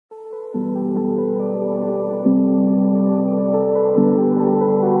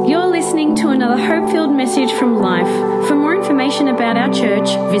another hope-filled message from Life. For more information about our church,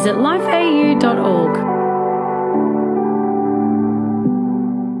 visit lifeau.org.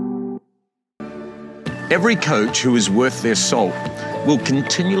 Every coach who is worth their salt will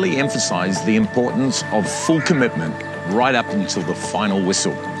continually emphasize the importance of full commitment right up until the final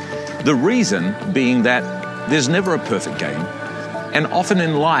whistle. The reason being that there's never a perfect game, and often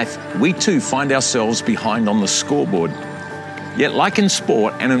in life, we too find ourselves behind on the scoreboard. Yet like in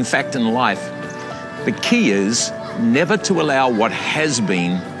sport, and in fact in life, the key is never to allow what has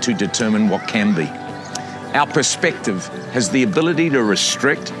been to determine what can be. Our perspective has the ability to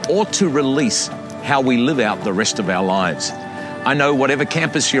restrict or to release how we live out the rest of our lives. I know whatever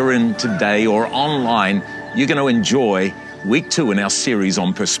campus you're in today or online, you're going to enjoy week 2 in our series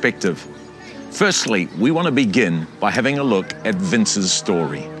on perspective. Firstly, we want to begin by having a look at Vince's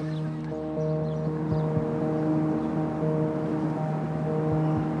story.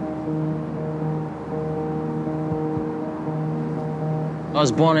 I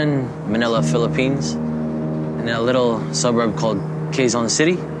was born in Manila, Philippines, in a little suburb called Quezon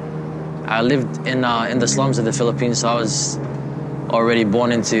City. I lived in the slums of the Philippines, so I was already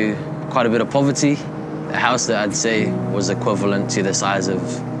born into quite a bit of poverty. A house that I'd say was equivalent to the size of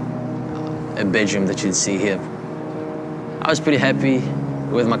a bedroom that you'd see here. I was pretty happy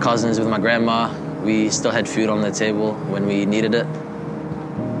with my cousins, with my grandma. We still had food on the table when we needed it.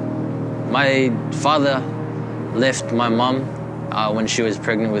 My father left my mom when she was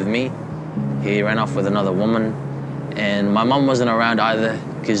pregnant with me. He ran off with another woman, and my mom wasn't around either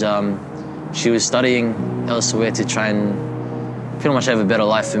because she was studying elsewhere to try and pretty much have a better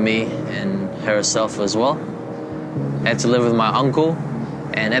life for me and herself as well. I had to live with my uncle,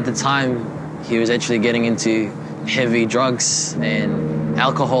 and at the time, he was actually getting into heavy drugs and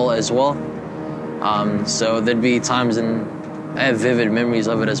alcohol as well. So there'd be times, and I have vivid memories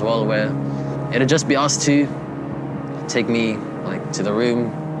of it as well, where it'd just be us two, take me like to the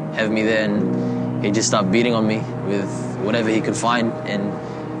room, have me there, and he'd just start beating on me with whatever he could find and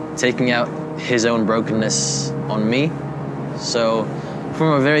taking out his own brokenness on me. So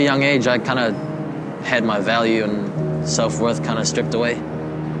from a very young age, I kind of had my value and self-worth kind of stripped away.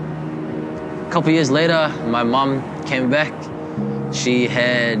 A couple years later, my mom came back. She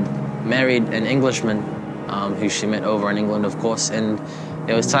had married an Englishman who she met over in England, of course, and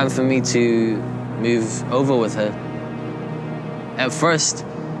it was time for me to move over with her. At first,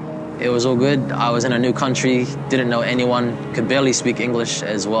 it was all good. I was in a new country, didn't know anyone, could barely speak English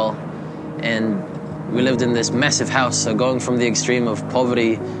as well. And we lived in this massive house, so going from the extreme of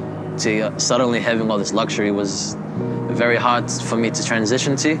poverty to suddenly having all this luxury was very hard for me to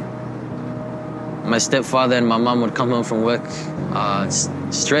transition to. My stepfather and my mom would come home from work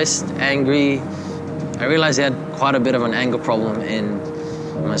stressed, angry. I realized he had quite a bit of an anger problem, and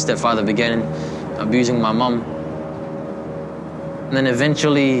my stepfather began abusing my mom. And then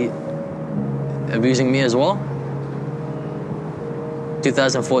eventually abusing me as well.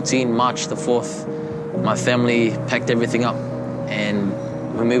 2014, March the 4th, my family packed everything up and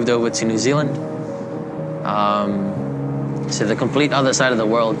we moved over to New Zealand. So the complete other side of the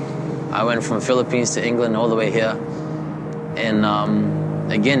world. I went from Philippines to England all the way here. And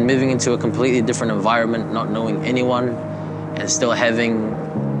again, moving into a completely different environment, not knowing anyone, and still having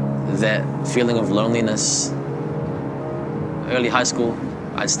that feeling of loneliness. Early high school,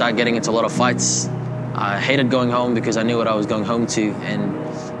 I'd start getting into a lot of fights. I hated going home because I knew what I was going home to, and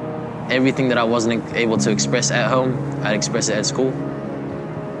everything that I wasn't able to express at home, I'd express it at school.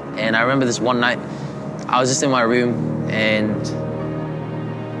 And I remember this one night, I was just in my room, and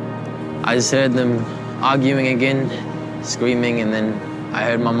I just heard them arguing again, screaming, and then I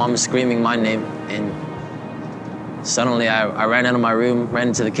heard my mom screaming my name, and suddenly I ran out of my room, ran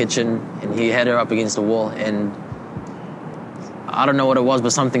into the kitchen, and he had her up against the wall, and I don't know what it was,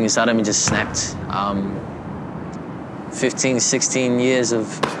 but something inside of me just snapped. 15, 16 years of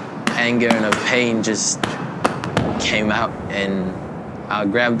anger and of pain just came out, and I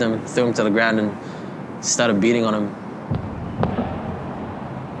grabbed him, threw him to the ground, and started beating on him.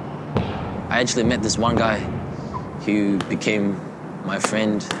 I actually met this one guy who became my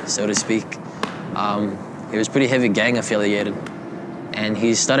friend, so to speak. He was pretty heavy gang affiliated, and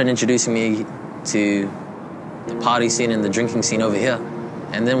he started introducing me to the party scene and the drinking scene over here.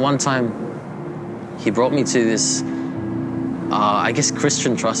 And then one time, he brought me to this, I guess,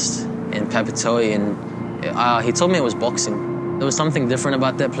 Christian trust in Papatoetoe, and he told me it was boxing. There was something different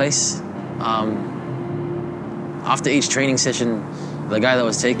about that place. After each training session, the guy that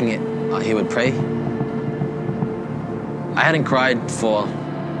was taking it, he would pray. I hadn't cried for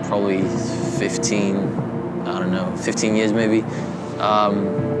probably 15 years maybe.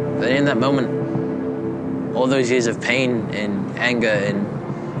 But in that moment, all those years of pain and anger and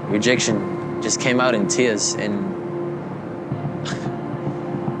rejection just came out in tears, and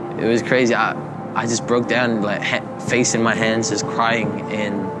it was crazy. I just broke down, like face in my hands, just crying,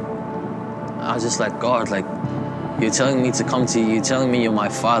 and I was just like, God, like, you're telling me to come to you, you're telling me you're my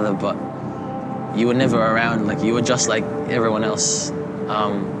father, but you were never around, like you were just like everyone else.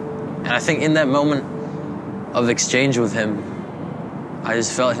 And I think in that moment of exchange with him, I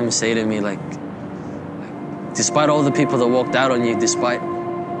just felt him say to me, like, despite all the people that walked out on you, despite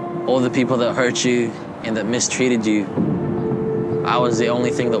all the people that hurt you and that mistreated you, I was the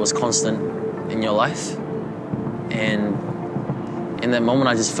only thing that was constant in your life. And in that moment,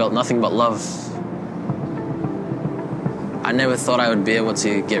 I just felt nothing but love. I never thought I would be able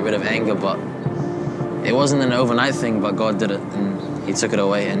to get rid of anger, but it wasn't an overnight thing, but God did it, and he took it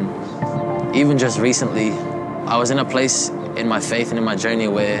away. And even just recently, I was in a place in my faith and in my journey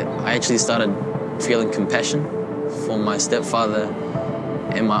where I actually started feeling compassion for my stepfather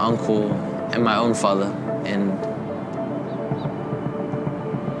and my uncle and my own father. And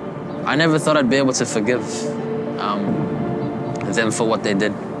I never thought I'd be able to forgive them for what they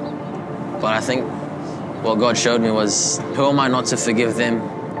did. But I think what God showed me was, who am I not to forgive them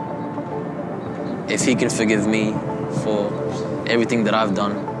if he can forgive me for everything that I've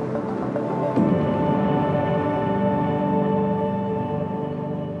done?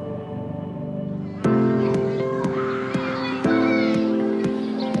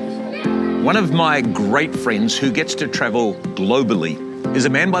 One of my great friends who gets to travel globally is a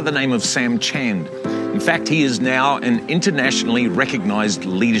man by the name of Sam Chand. In fact, he is now an internationally recognized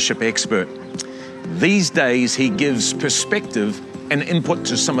leadership expert. These days, he gives perspective and input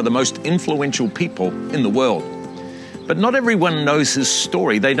to some of the most influential people in the world. But not everyone knows his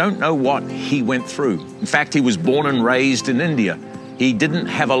story. They don't know what he went through. In fact, he was born and raised in India. He didn't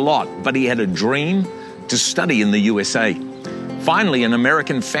have a lot, but he had a dream to study in the USA. Finally, an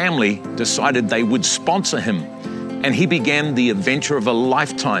American family decided they would sponsor him, and he began the adventure of a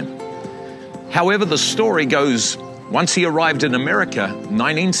lifetime. However, the story goes, once he arrived in America,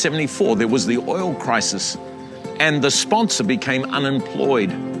 1974, there was the oil crisis, and the sponsor became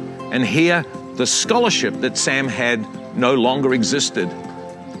unemployed. And here, the scholarship that Sam had no longer existed.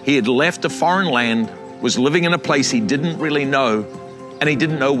 He had left a foreign land, was living in a place he didn't really know, and he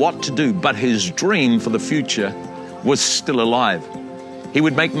didn't know what to do, but his dream for the future was still alive. He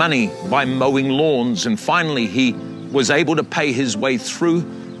would make money by mowing lawns, and finally he was able to pay his way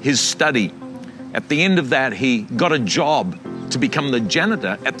through his study. At the end of that, he got a job to become the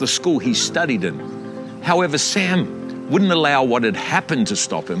janitor at the school he studied in. However, Sam wouldn't allow what had happened to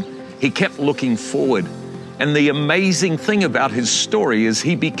stop him. He kept looking forward. And the amazing thing about his story is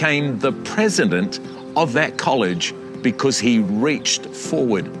he became the president of that college because he reached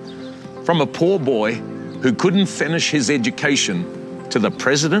forward. From a poor boy who couldn't finish his education to the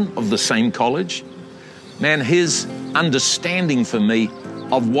president of the same college, man, his understanding for me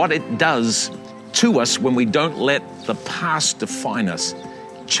of what it does to us when we don't let the past define us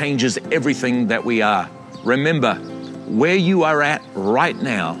changes everything that we are. Remember, where you are at right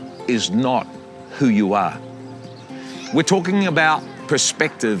now is not who you are. We're talking about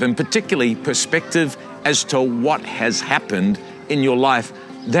perspective, and particularly perspective as to what has happened in your life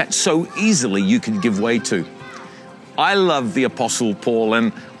that so easily you can give way to. I love the Apostle Paul,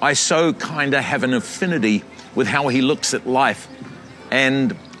 and I so kind of have an affinity with how he looks at life.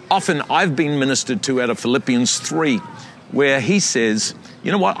 And often I've been ministered to out of Philippians 3, where he says,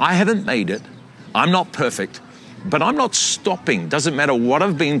 you know what, I haven't made it. I'm not perfect, but I'm not stopping. Doesn't matter what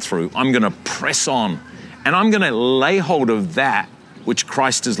I've been through. I'm going to press on, and I'm going to lay hold of that which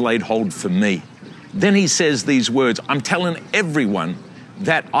Christ has laid hold for me. Then he says these words, I'm telling everyone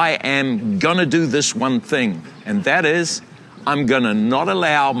that I am going to do this one thing, and that is I'm going to not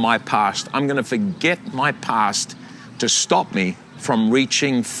allow my past, I'm going to forget my past to stop me from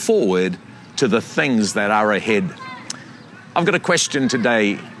reaching forward to the things that are ahead. I've got a question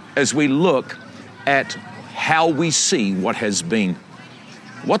today as we look at how we see what has been.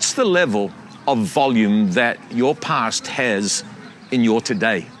 What's the level of volume that your past has in your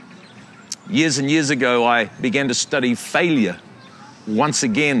today? Years and years ago, I began to study failure once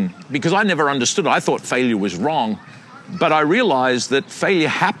again because I never understood it. I thought failure was wrong, but I realized that failure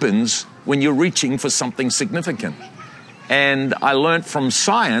happens when you're reaching for something significant. And I learned from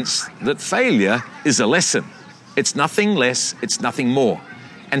science that failure is a lesson. It's nothing less, it's nothing more.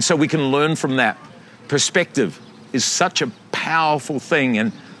 And so we can learn from that. Perspective is such a powerful thing.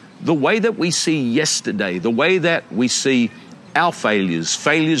 And the way that we see yesterday, the way that we see our failures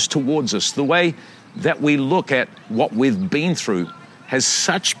towards us, the way that we look at what we've been through has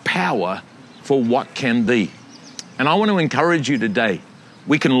such power for what can be. And I want to encourage you today,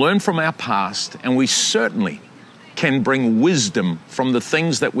 we can learn from our past, and we certainly can bring wisdom from the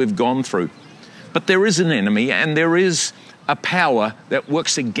things that we've gone through. But there is an enemy, and there is a power that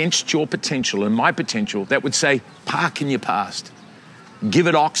works against your potential and my potential that would say, park in your past. Give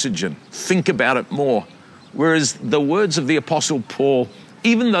it oxygen. Think about it more. Whereas the words of the Apostle Paul,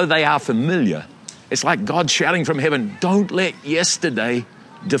 even though they are familiar, it's like God shouting from heaven, don't let yesterday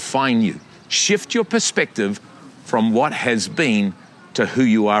define you. Shift your perspective from what has been to who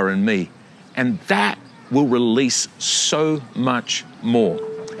you are in me. And that will release so much more.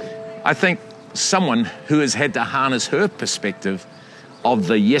 I think someone who has had to harness her perspective of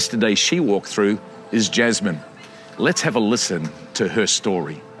the yesterday she walked through is Jasmine. Let's have a listen to her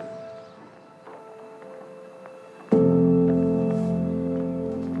story.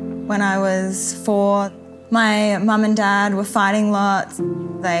 When I was 4, my mum and dad were fighting lots.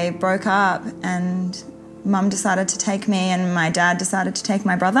 They broke up and mum decided to take me and my dad decided to take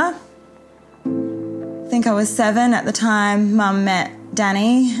my brother. I think I was 7 at the time. Mum met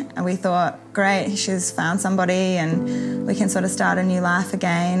Danny and we thought, great, she's found somebody and we can sort of start a new life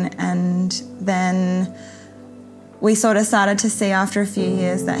again. And then we sort of started to see after a few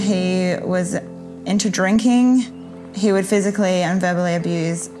years that he was into drinking. He would physically and verbally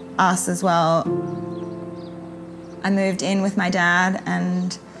abuse us as well. I moved in with my dad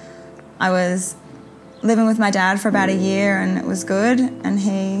and I was living with my dad for about a year and it was good and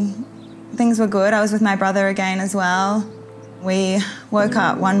things were good. I was with my brother again as well. We woke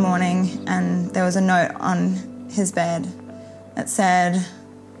up one morning and there was a note on his bed that said,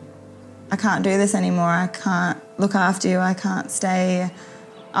 I can't do this anymore. I can't look after you. I can't stay.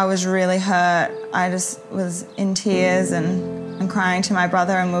 I was really hurt. I just was in tears and crying to my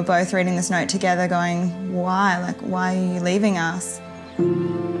brother and we were both reading this note together going, why? Like, why are you leaving us?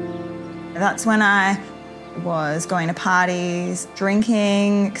 That's when I was going to parties,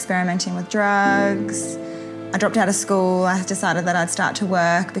 drinking, experimenting with drugs. I dropped out of school. I decided that I'd start to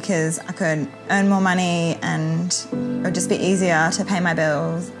work because I could earn more money and it would just be easier to pay my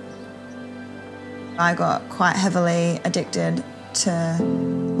bills. I got quite heavily addicted to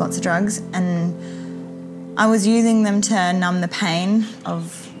lots of drugs and I was using them to numb the pain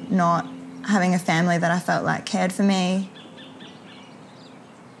of not having a family that I felt like cared for me.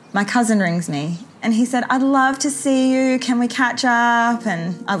 My cousin rings me and he said, I'd love to see you. Can we catch up?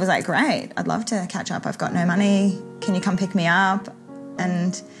 And I was like, great, I'd love to catch up. I've got no money. Can you come pick me up?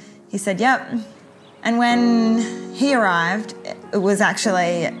 And he said, yep. And when he arrived, it was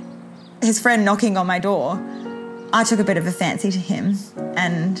actually his friend knocking on my door. I took a bit of a fancy to him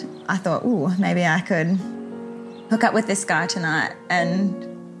and I thought, ooh, maybe I could hook up with this guy tonight.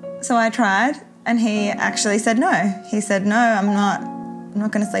 And so I tried and he actually said no. He said, no, I'm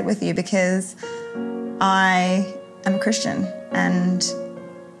not going to sleep with you because I am a Christian and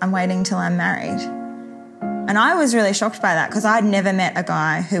I'm waiting till I'm married. And I was really shocked by that because I'd never met a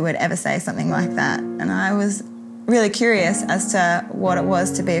guy who would ever say something like that. And I was really curious as to what it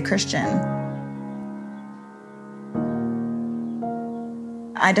was to be a Christian.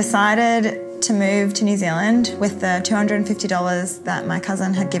 I decided to move to New Zealand with the $250 that my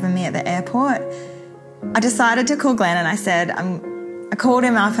cousin had given me at the airport. I decided to call Glenn and I called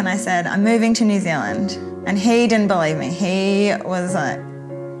him up and I said, I'm moving to New Zealand. And he didn't believe me. He was like,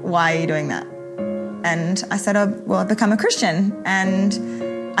 why are you doing that? And I said, oh, well, I've become a Christian and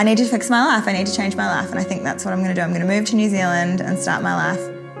I need to fix my life. I need to change my life. And I think that's what I'm going to do. I'm going to move to New Zealand and start my life.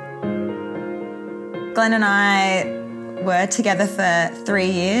 Glenn and I were together for 3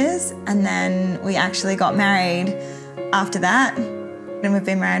 years and then we actually got married after that. And we've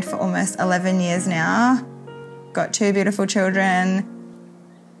been married for almost 11 years now. Got 2 beautiful children.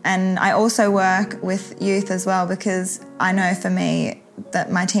 And I also work with youth as well because I know for me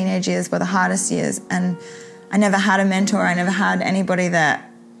that my teenage years were the hardest years and I never had a mentor. I never had anybody that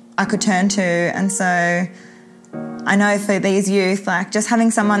I could turn to. And so I know for these youth, like just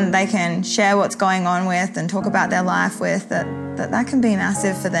having someone they can share what's going on with and talk about their life with, that can be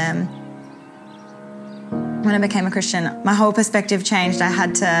massive for them. When I became a Christian, my whole perspective changed. I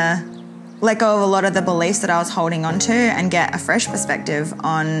had to let go of a lot of the beliefs that I was holding on to and get a fresh perspective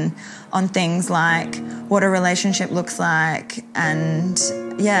on things like what a relationship looks like and,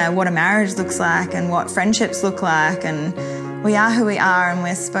 yeah, what a marriage looks like and what friendships look like. And we are who we are and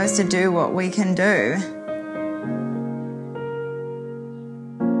we're supposed to do what we can do.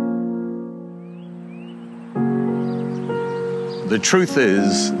 The truth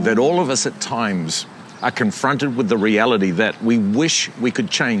is that all of us at times are confronted with the reality that we wish we could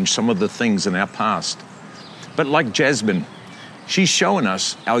change some of the things in our past. But like Jasmine, She's showing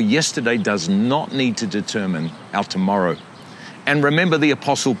us our yesterday does not need to determine our tomorrow. And remember the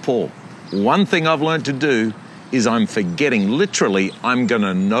Apostle Paul. One thing I've learned to do is I'm forgetting, literally, I'm going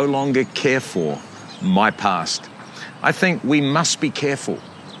to no longer care for my past. I think we must be careful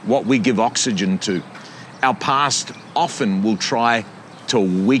what we give oxygen to. Our past often will try to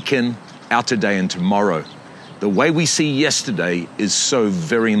weaken our today and tomorrow. The way we see yesterday is so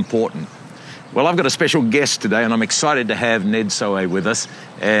very important. Well, I've got a special guest today, and I'm excited to have Ned Soe with us.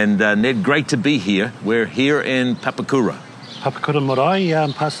 And Ned, great to be here. We're here in Papakura. Papakura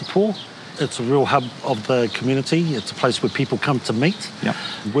Marae, Pastor Paul. It's a real hub of the community. It's a place where people come to meet. Yep.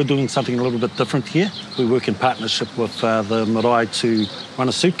 We're doing something a little bit different here. We work in partnership with the marae to run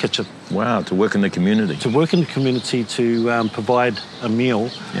a soup kitchen. Wow, to work in the community. To work in the community to provide a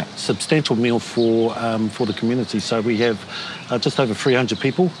meal, Yep. substantial meal for the community. So we have just over 300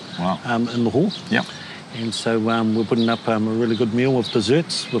 people Wow. in the hall. Yep. And so we're putting up a really good meal with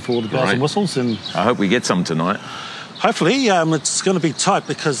desserts, with all the bells Right. and whistles. And I hope we get some tonight. hopefully it's going to be tight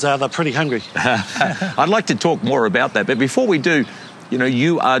because they're pretty hungry. I'd like to talk more about that, but before we do, you know,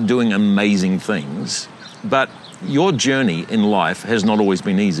 you are doing amazing things, but your journey in life has not always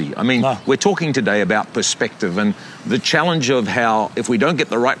been easy. I mean, No. We're talking today about perspective and the challenge of how if we don't get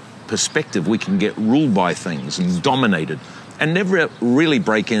the right perspective, we can get ruled by things and dominated and never really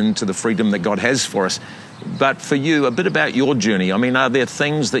break into the freedom that God has for us. But for you, a bit about your journey. I mean, are there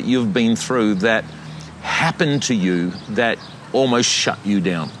things that you've been through that happened to you that almost shut you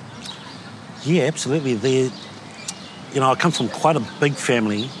down? Yeah, absolutely. I come from quite a big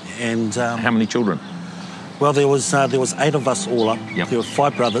family, and How many children? well, there was 8 of us all up. Yep. There were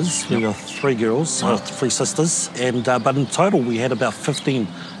 5 brothers. We were 3 girls, Wow. 3 sisters, and but in total we had about 15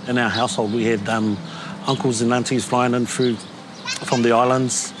 in our household. We had uncles and aunties flying in from the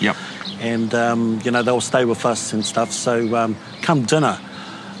islands. Yep. And they'll stay with us and stuff. So come dinner.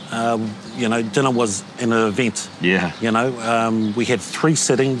 Dinner was an event. Yeah. We had 3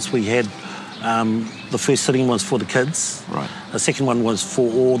 sittings. We had the first sitting was for the kids. Right. The second one was for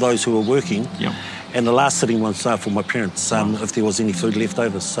all those who were working. Yep. And the last sitting was for my parents, if there was any food left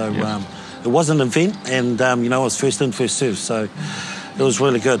over. So Yeah. it was an event, and it was first in, first served. So it was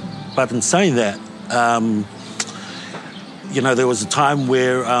really good. But in saying that, there was a time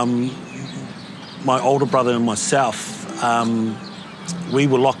where my older brother and myself, we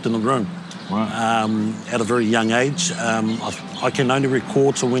were locked in a room. Wow. At a very young age. I can only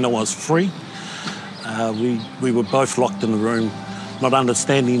recall to when I was 3. We were both locked in the room, not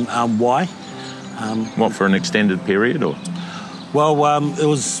understanding why. What, for an extended period or? Well,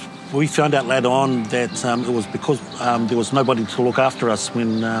 we found out later on that it was because there was nobody to look after us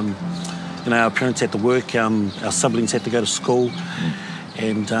when our parents had to work, our siblings had to go to school,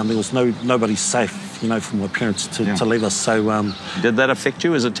 and there was nobody safe, for my parents to leave us. So Did that affect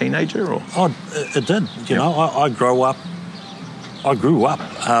you as a teenager or? oh, it did. I grew up,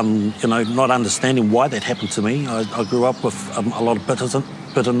 not understanding why that happened to me. I grew up with a lot of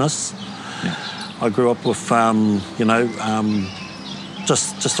bitterness. Yeah. I grew up with,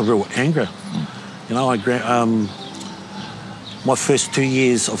 just a real anger. My first 2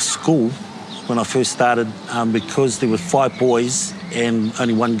 years of school, when I first started, because there were 5 boys and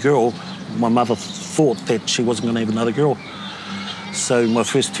only 1 girl, my mother thought that she wasn't going to have another girl. So my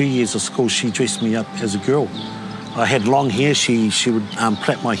first 2 years of school, she dressed me up as a girl. I had long hair. She would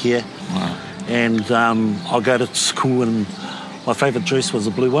plait my hair. Wow. And I'll go to school, and my favourite dress was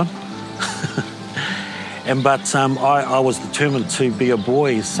a blue one. But I was determined to be a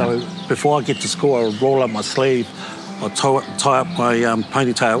boy. So before I get to school, I would roll up my sleeve, I'd tie up my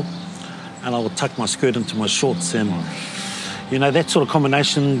ponytail, and I would tuck my skirt into my shorts. And that sort of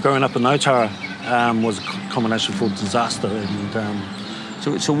combination, growing up in Otara, was a combination for disaster. And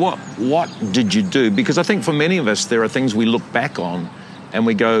So what did you do? Because I think for many of us, there are things we look back on and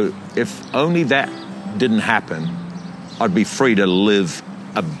we go, if only that didn't happen, I'd be free to live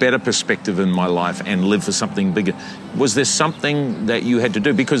a better perspective in my life and live for something bigger. Was there something that you had to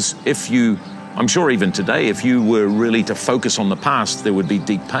do? Because I'm sure even today, if you were really to focus on the past, there would be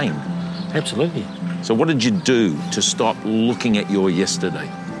deep pain. absolutely. So what did you do to stop looking at your yesterday?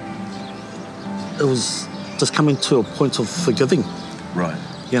 It was just coming to a point of forgiving. Right.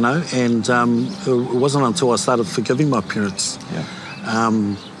 And it wasn't until I started forgiving my parents. Yeah.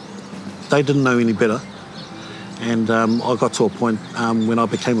 They didn't know any better. And I got to a point when I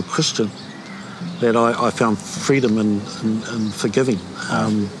became a Christian that I found freedom in forgiving,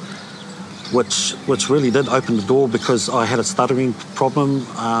 which really did open the door, because I had a stuttering problem.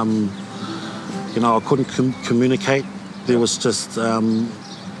 I couldn't communicate. There was just, I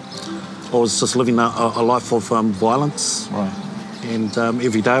was just living a life of violence. Right. And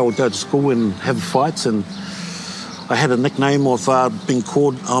every day I would go to school and have fights, and I had a nickname of being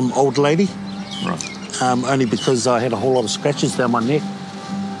called Old Lady. Right. Only because I had a whole lot of scratches down my neck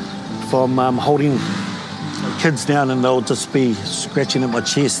from holding kids down, and they'll just be scratching at my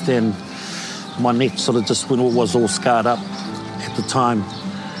chest, and my neck sort of just was all scarred up at the time.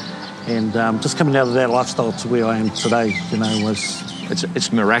 And just coming out of that lifestyle to where I am today, you know, was...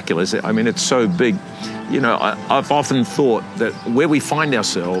 It's miraculous. I mean, it's so big. You know, I've often thought that where we find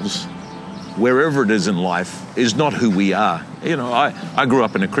ourselves, wherever it is in life, is not who we are. You know, I grew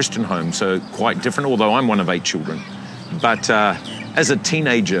up in a Christian home, so quite different, although I'm one of 8 children. But as a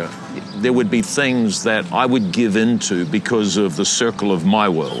teenager, there would be things that I would give into because of the circle of my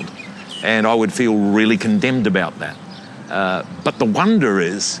world, and I would feel really condemned about that. But the wonder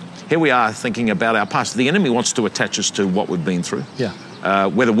is, here we are thinking about our past. The enemy wants to attach us to what we've been through,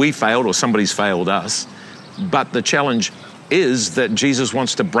 whether we failed or somebody's failed us. But the challenge is that Jesus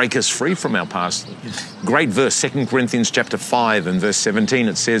wants to break us free from our past. Yes. Great verse, 2 Corinthians chapter 5 and verse 17,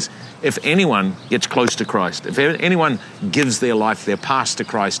 it says, if anyone gets close to Christ, if anyone gives their life, their past to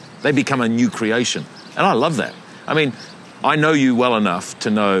Christ, they become a new creation. And I love that. I mean, I know you well enough to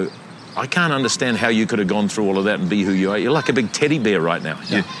know I can't understand how you could have gone through all of that and be who you are. You're like a big teddy bear right now.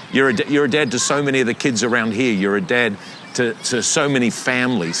 Yeah. You're a dad to so many of the kids around here. You're a dad to so many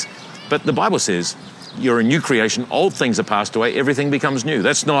families. But the Bible says you're a new creation. Old things are passed away. Everything becomes new.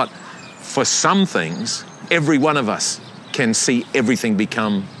 That's not for some things. Every one of us can see everything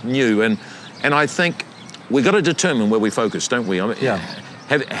become new. And I think we've got to determine where we focus, don't we? I mean,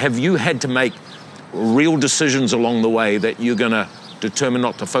 have you had to make real decisions along the way that you're going to determine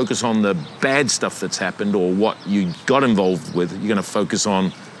not to focus on the bad stuff that's happened or what you got involved with? You're going to focus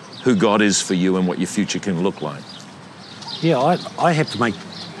on who God is for you and what your future can look like. Yeah, I had to make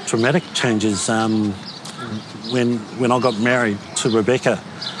dramatic changes when I got married to Rebecca.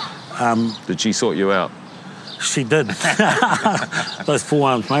 Did she sort you out? She did. Those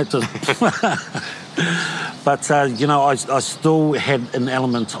forearms, mate. But you know, I still had an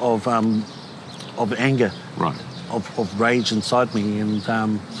element of anger. Right. Of rage inside me, and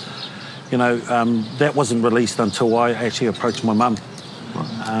you know, that wasn't released until I actually approached my mum. Right.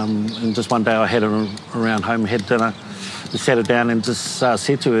 And just one day I had her around home, had dinner, sat her down and just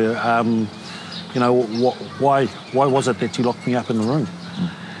said to her, you know, why was it that you locked me up in the room?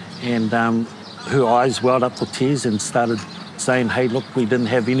 And her eyes welled up with tears and started saying, hey, look, we didn't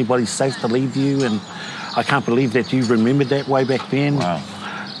have anybody safe to leave you, and I can't believe that you remembered that way back then. Wow.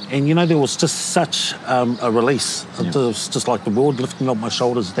 And, you know, there was just such a release. Yeah. It was just like the world lifting off my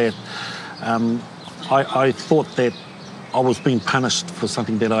shoulders that I thought that I was being punished for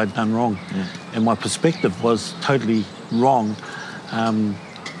something that I'd done wrong. Yeah. And my perspective was totally wrong.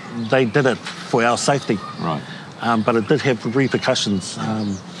 They did it for our safety. Right. But it did have repercussions,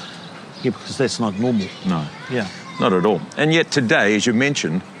 because that's not normal. No. Yeah. Not at all. And yet today, as you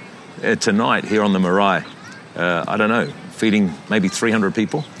mentioned, tonight here on the Marae, I don't know, feeding maybe 300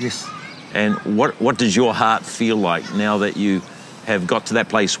 people? Yes. And what does your heart feel like now that you have got to that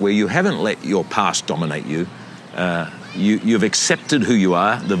place where you haven't let your past dominate you? You've accepted who you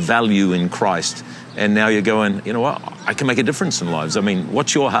are, the value in Christ, and now you're going, you know what, I can make a difference in lives. I mean,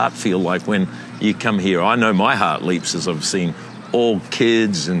 what's your heart feel like when you come here? I know my heart leaps as I've seen all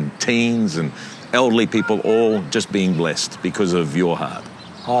kids and teens and elderly people all just being blessed because of your heart.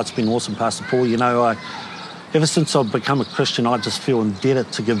 Oh, it's been awesome, Pastor Paul. You know, ever since I've become a Christian, I just feel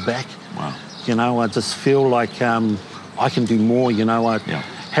indebted to give back. Wow. You know, I just feel like I can do more, you know.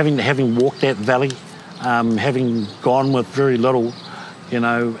 Having walked that valley, having gone with very little, you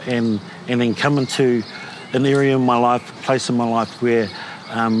know, and then coming to an area in my life, a place in my life where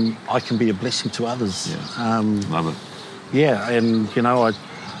I can be a blessing to others. Yeah. Love it. Yeah, and, you know,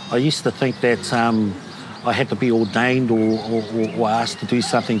 I used to think that I had to be ordained or asked to do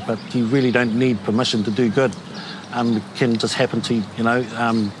something, but you really don't need permission to do good. It can just happen to, you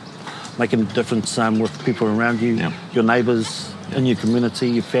know, making a difference with people around you, your neighbours, in your community,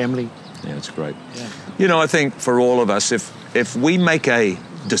 your family. Yeah, it's great. Yeah. You know, I think for all of us, if we make a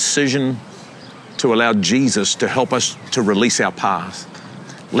decision to allow Jesus to help us to release our past,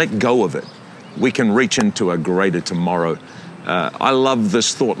 let go of it, we can reach into a greater tomorrow. I love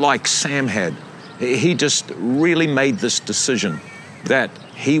this thought, like Sam had. He just really made this decision that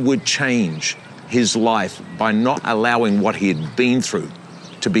he would change his life by not allowing what he had been through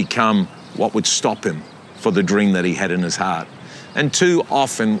to become what would stop him for the dream that he had in his heart. And too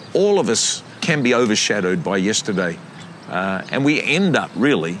often, all of us can be overshadowed by yesterday. And we end up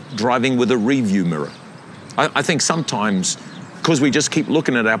really driving with a review mirror. I think sometimes because we just keep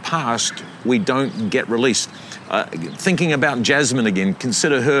looking at our past, we don't get released. Thinking about Jasmine again,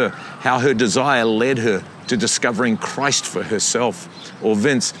 consider her, how her desire led her to discovering Christ for herself. Or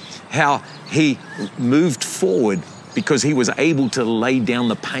Vince, how he moved forward because he was able to lay down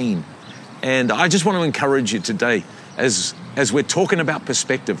the pain. And I just want to encourage you today, as we're talking about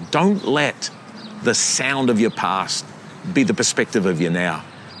perspective, don't let the sound of your past be the perspective of your now.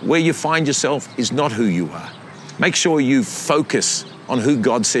 Where you find yourself is not who you are. Make sure you focus on who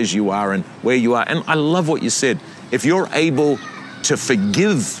God says you are and where you are. And I love what you said. If you're able to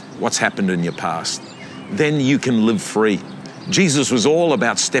forgive what's happened in your past, then you can live free. Jesus was all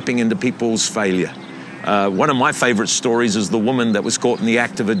about stepping into people's failure. One of my favorite stories is the woman that was caught in the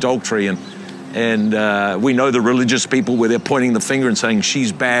act of adultery. And we know the religious people where they're pointing the finger and saying,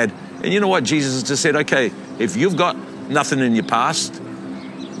 she's bad. And you know what? Jesus just said, okay, if you've got nothing in your past,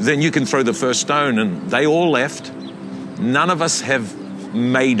 then you can throw the first stone. And they all left. None of us have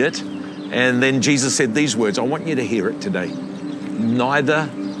made it. And then Jesus said these words, I want you to hear it today. Neither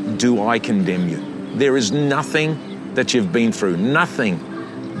do I condemn you. There is nothing that you've been through,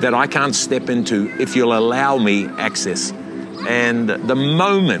 nothing that I can't step into if you'll allow me access. And the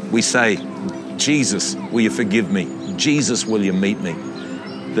moment we say, Jesus, will you forgive me? Jesus, will you meet me?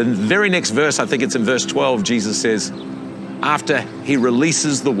 The very next verse, I think it's in verse 12, Jesus says, after he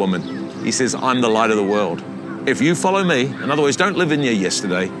releases the woman, he says, I'm the light of the world. If you follow me, in other words, don't live in your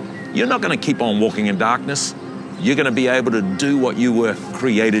yesterday, you're not going to keep on walking in darkness. You're going to be able to do what you were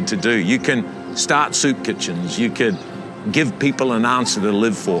created to do. You can start soup kitchens. You could give people an answer to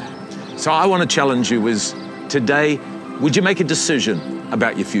live for. So I want to challenge you is today, would you make a decision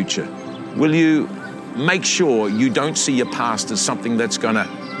about your future? Will you make sure you don't see your past as something that's going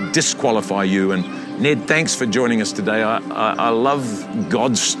to disqualify you? And Ned, thanks for joining us today. I love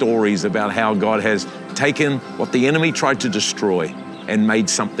God's stories about how God has taken what the enemy tried to destroy and made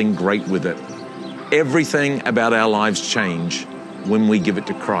something great with it. Everything about our lives change when we give it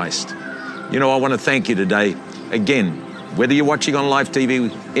to Christ. You know, I want to thank you today. Again, whether you're watching on live TV,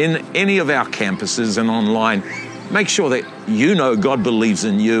 in any of our campuses and online, make sure that you know God believes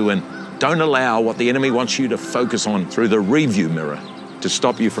in you and don't allow what the enemy wants you to focus on through the review mirror to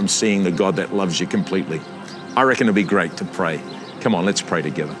stop you from seeing the God that loves you completely. I reckon it'd be great to pray. Come on, let's pray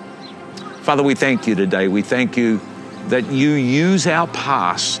together. Father, we thank you today. We thank you that you use our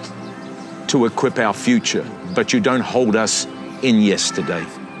past to equip our future, but you don't hold us in yesterday.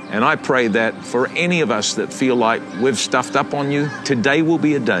 And I pray that for any of us that feel like we've stuffed up on you, today will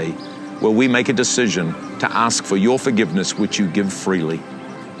be a day where we make a decision to ask for your forgiveness, which you give freely.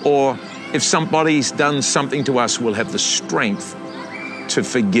 Or if somebody's done something to us, we'll have the strength to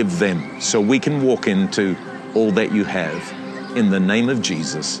forgive them so we can walk into all that you have. In the name of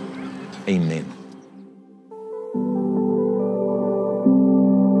Jesus, amen.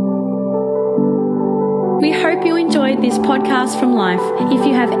 We hope you enjoyed this podcast from Life. If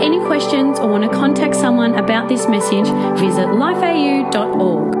you have any questions or want to contact someone about this message, visit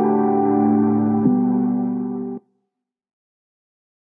lifeau.org.